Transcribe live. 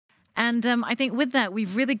And I think with that,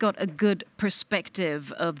 we've really got a good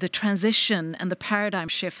perspective of the transition and the paradigm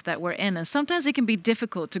shift that we're in. And sometimes it can be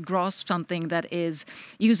difficult to grasp something that is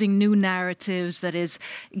using new narratives, that is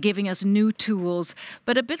giving us new tools.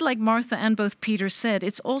 But a bit like Martha and both Peter said,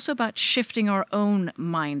 it's also about shifting our own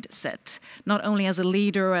mindset, not only as a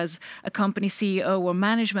leader, as a company CEO or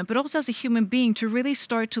management, but also as a human being, to really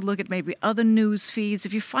start to look at maybe other news feeds.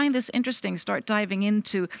 If you find this interesting, start diving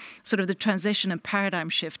into sort of the transition and paradigm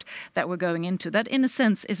shift that we're going into. That, in a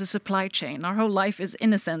sense, is a supply chain. Our whole life is,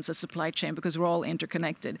 in a sense, a supply chain because we're all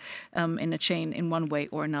interconnected in a chain in one way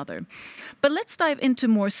or another. But let's dive into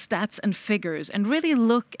more stats and figures and really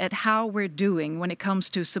look at how we're doing when it comes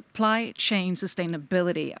to supply chain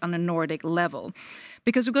sustainability on a Nordic level.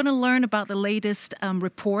 Because we're going to learn about the latest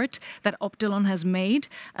report that Optilon has made.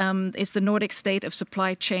 It's the Nordic State of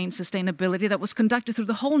Supply Chain Sustainability that was conducted through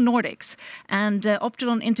the whole Nordics. And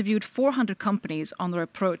Optilon interviewed 400 companies on their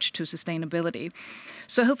approach to sustainability.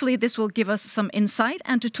 So hopefully this will give us some insight.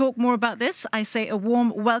 And to talk more about this, I say a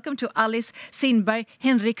warm welcome to Alis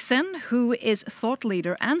Hinrichsen, who is thought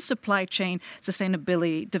leader and supply chain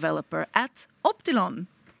sustainability developer at Optilon.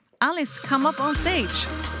 Alis, come up on stage.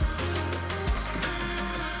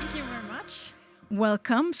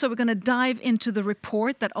 Welcome. So we're going to dive into the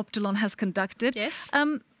report that Optilon has conducted. Yes.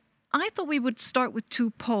 I thought we would start with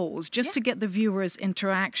two polls just to get the viewers'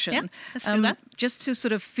 interaction. Yeah, let's do that. Just to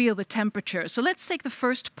sort of feel the temperature. So let's take the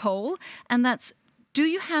first poll, and that's, do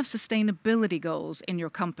you have sustainability goals in your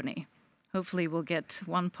company? Hopefully we'll get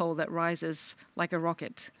one poll that rises like a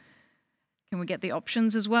rocket. Can we get the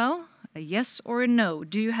options as well? A yes or a no.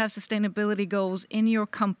 Do you have sustainability goals in your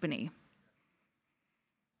company?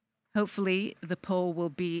 Hopefully, the poll will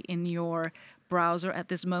be in your browser at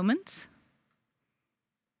this moment.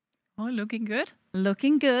 Oh, looking good.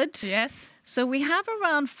 Looking good. Yes. So we have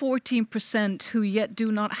around 14% who yet do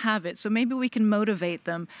not have it. So maybe we can motivate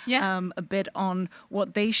them a bit on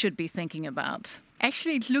what they should be thinking about.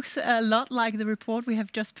 Actually, it looks a lot like the report we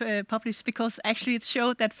have just published, because actually it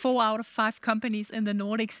showed that 4 out of 5 companies in the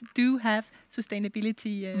Nordics do have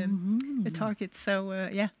sustainability targets. So,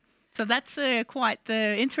 yeah. So that's quite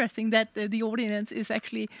interesting that the audience is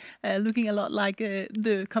actually looking a lot like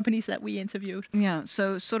the companies that we interviewed. Yeah,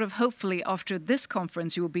 so sort of hopefully after this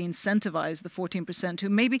conference you will be incentivized, the 14% who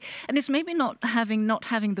maybe, and it's maybe not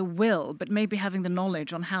having the will, but maybe having the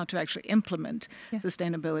knowledge on how to actually implement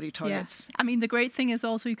sustainability targets. Yeah. I mean, the great thing is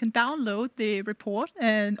also you can download the report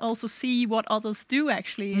and also see what others do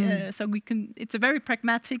actually. So we can, it's a very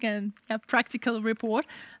pragmatic and practical report.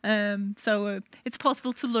 So it's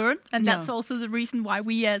possible to learn. And that's also the reason why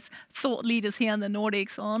we as thought leaders here in the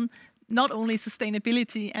Nordics on not only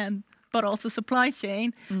sustainability but also supply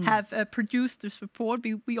chain have produced this report.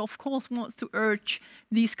 We of course want to urge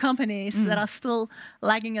these companies that are still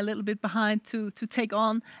lagging a little bit behind to take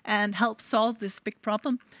on and help solve this big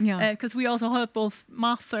problem. Because we also heard both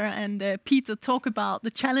Martha and Peter talk about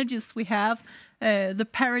the challenges we have, the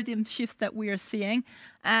paradigm shift that we are seeing.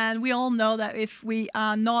 And we all know that if we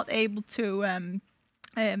are not able to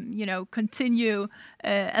continue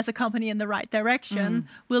as a company in the right direction,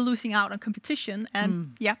 we're losing out on competition.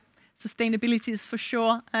 And sustainability is for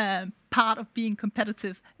sure part of being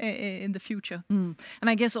competitive in the future. And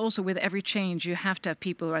I guess also with every change, you have to have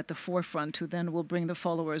people who are at the forefront who then will bring the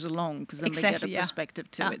followers along, because then they get a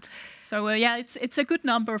perspective to it. So it's a good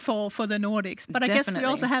number for the Nordics. But I guess we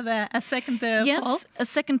also have a second poll. Yes, a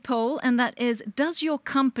second poll, and that is, does your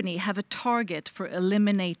company have a target for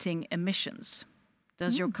eliminating emissions?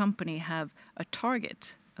 Does your company have a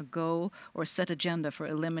target, a goal, or a set agenda for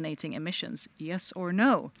eliminating emissions? Yes or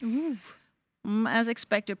no? As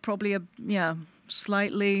expected, probably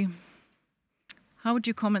slightly. How would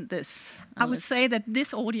you comment this, Alis? I would say that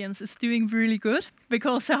this audience is doing really good,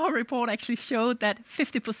 because our report actually showed that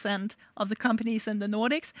 50% of the companies in the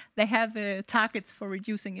Nordics, they have targets for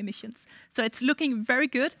reducing emissions. So it's looking very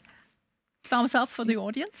good. Thumbs up for the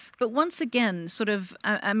audience. But once again, sort of,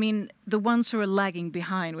 I mean, the ones who are lagging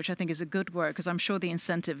behind, which I think is a good word, because I'm sure the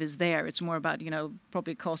incentive is there. It's more about,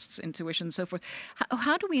 probably costs, intuition, and so forth.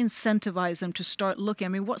 How do we incentivize them to start looking? I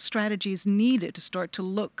mean, what strategy is needed to start to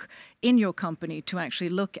look in your company to actually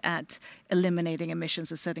look at eliminating emissions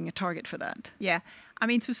and setting a target for that? Yeah. I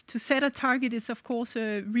mean, to set a target is, of course,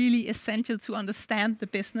 really essential to understand the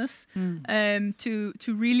business, to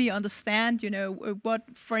really understand, what,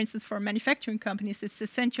 for instance, for manufacturing companies, it's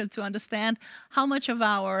essential to understand how much of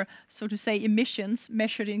our, so to say, emissions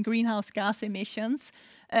measured in greenhouse gas emissions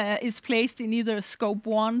is placed in either scope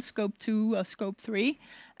 1, scope 2, or scope 3.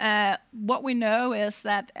 What we know is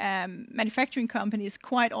that manufacturing companies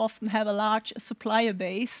quite often have a large supplier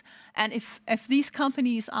base, and if these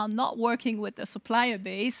companies are not working with the supplier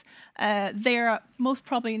base, they're most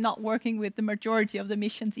probably not working with the majority of the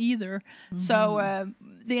emissions either. So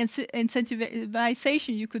the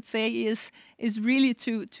incentivization, you could say, is really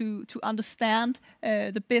to understand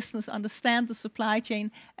the business, understand the supply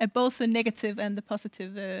chain, both the negative and the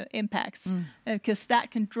positive impacts, because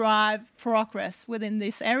that can drive progress within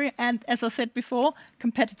this area. And as I said before,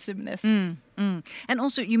 competitiveness. And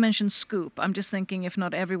also, you mentioned scoop. I'm just thinking if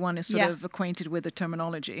not everyone is sort of acquainted with the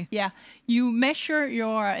terminology. Yeah, you measure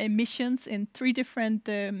your emissions in 3 different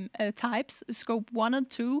types. Scope 1 and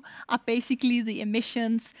 2 are basically the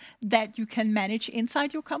emissions that you can manage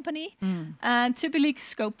inside your company. And typically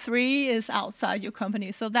scope 3 is outside your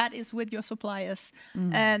company. So that is with your suppliers.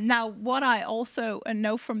 Now, what I also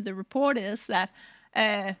know from the report is that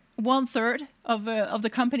 1/3 of the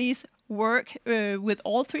companies work with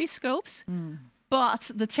all 3 scopes.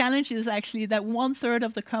 But the challenge is actually that 1/3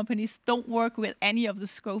 of the companies don't work with any of the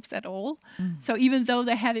scopes at all. So even though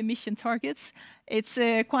they have emission targets, it's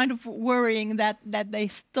kind of worrying that they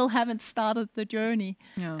still haven't started the journey.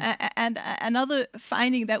 And another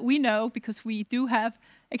finding that we know, because we do have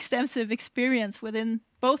extensive experience within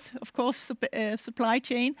both, of course, supply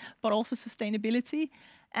chain, but also sustainability.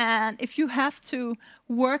 And if you have to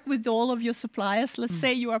work with all of your suppliers, let's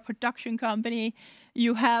say you are a production company,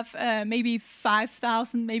 you have maybe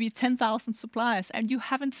 5,000, maybe 10,000 suppliers, and you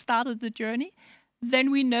haven't started the journey,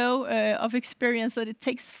 then we know of experience that it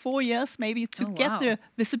takes 4 years maybe to get the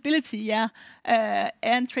visibility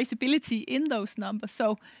and traceability in those numbers.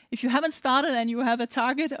 So if you haven't started and you have a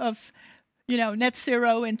target of net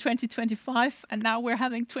zero in 2025, and now we're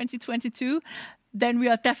having 2022, then we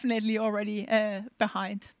are definitely already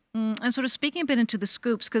behind. And sort of speaking a bit into the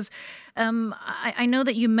scoops, because I know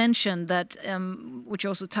that you mentioned that, which you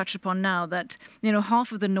also touched upon now, that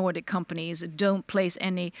half of the Nordic companies don't place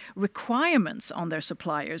any requirements on their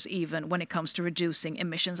suppliers, even when it comes to reducing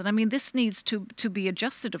emissions. And I mean, this needs to be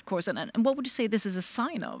adjusted, of course. And what would you say this is a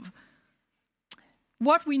sign of?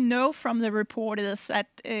 What we know from the report is that,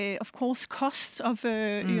 of course, costs of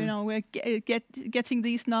getting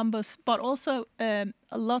these numbers, but also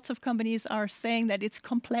lots of companies are saying that it's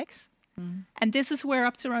complex. And this is where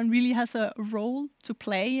Optilon really has a role to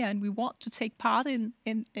play, and we want to take part in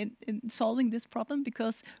solving this problem,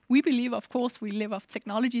 because we believe, of course, we live off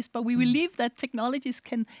technologies, but we believe that technologies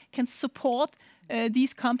can support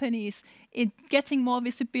these companies in getting more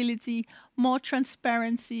visibility, more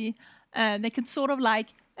transparency. They can sort of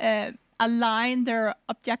align their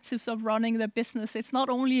objectives of running their business. It's not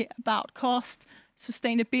only about cost,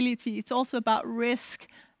 sustainability, it's also about risk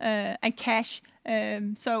and cash.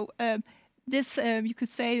 This, you could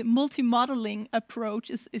say, multi-modeling approach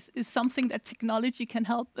is something that technology can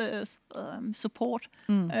help support.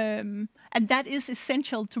 And that is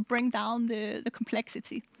essential to bring down the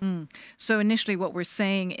complexity. So initially what we're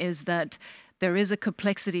saying is that there is a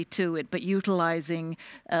complexity to it, but utilizing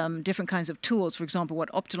different kinds of tools, for example, what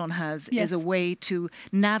Optilon has, is a way to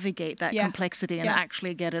navigate that complexity and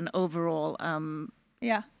actually get an overall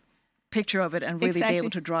picture of it and really be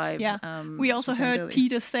able to drive. We also heard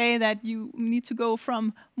Peter say that you need to go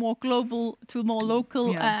from more global to more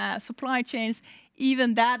local supply chains.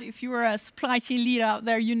 Even that, if you're a supply chain leader out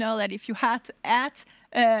there, you know that if you had to add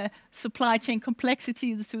supply chain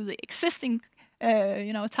complexity to the existing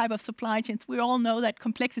type of supply chains, we all know that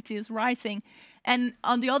complexity is rising. And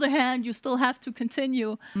on the other hand, you still have to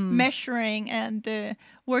continue measuring and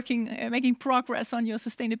making progress on your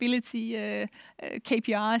sustainability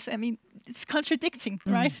KPIs. I mean, it's contradicting,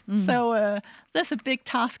 right? So there's a big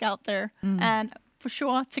task out there. And for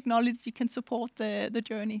sure, technology can support the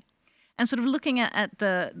journey. And sort of looking at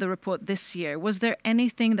the report this year, was there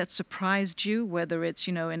anything that surprised you, whether it's,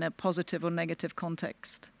 in a positive or negative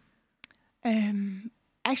context?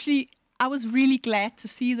 Actually, I was really glad to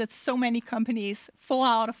see that so many companies, 4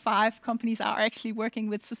 out of 5 companies, are actually working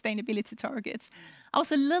with sustainability targets. I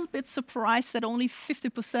was a little bit surprised that only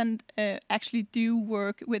 50% actually do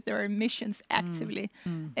work with their emissions actively.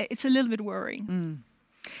 It's a little bit worrying.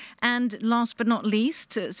 And last but not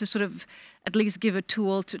least, to sort of at least give a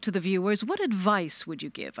tool to the viewers, what advice would you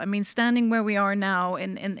give? I mean, standing where we are now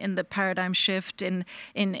in the paradigm shift,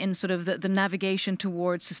 in sort of the navigation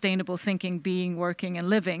towards sustainable thinking, being, working and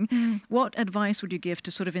living, what advice would you give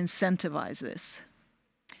to sort of incentivize this?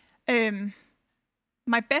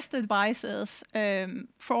 my best advice is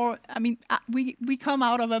we come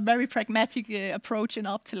out of a very pragmatic approach in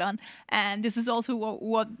Optilon, and this is also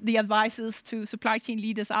what the advice is to supply chain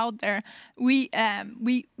leaders out there. We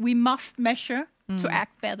must measure to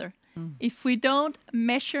act better. If we don't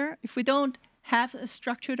measure, if we don't have a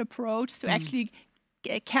structured approach to actually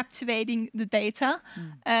captivating the data,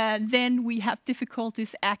 then we have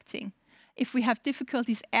difficulties acting. If we have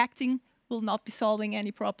difficulties acting, we'll not be solving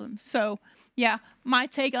any problem. So yeah, my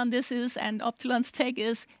take on this is, and Optilon's take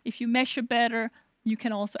is, if you measure better, you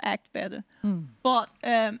can also act better. But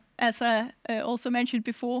as I also mentioned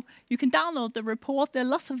before, you can download the report. There are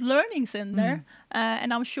lots of learnings in there,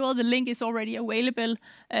 and I'm sure the link is already available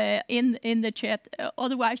in the chat.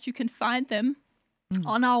 Otherwise, you can find them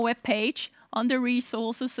on our webpage under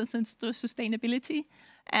resources and sustainability.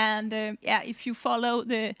 And if you follow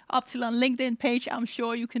the Optilon LinkedIn page, I'm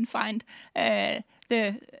sure you can find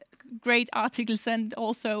the great articles and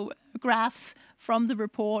also graphs from the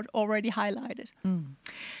report already highlighted.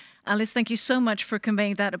 Alis, thank you so much for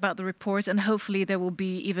conveying that about the report, and hopefully there will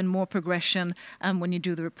be even more progression when you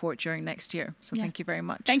do the report during next year. So thank you very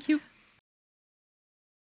much. Thank you.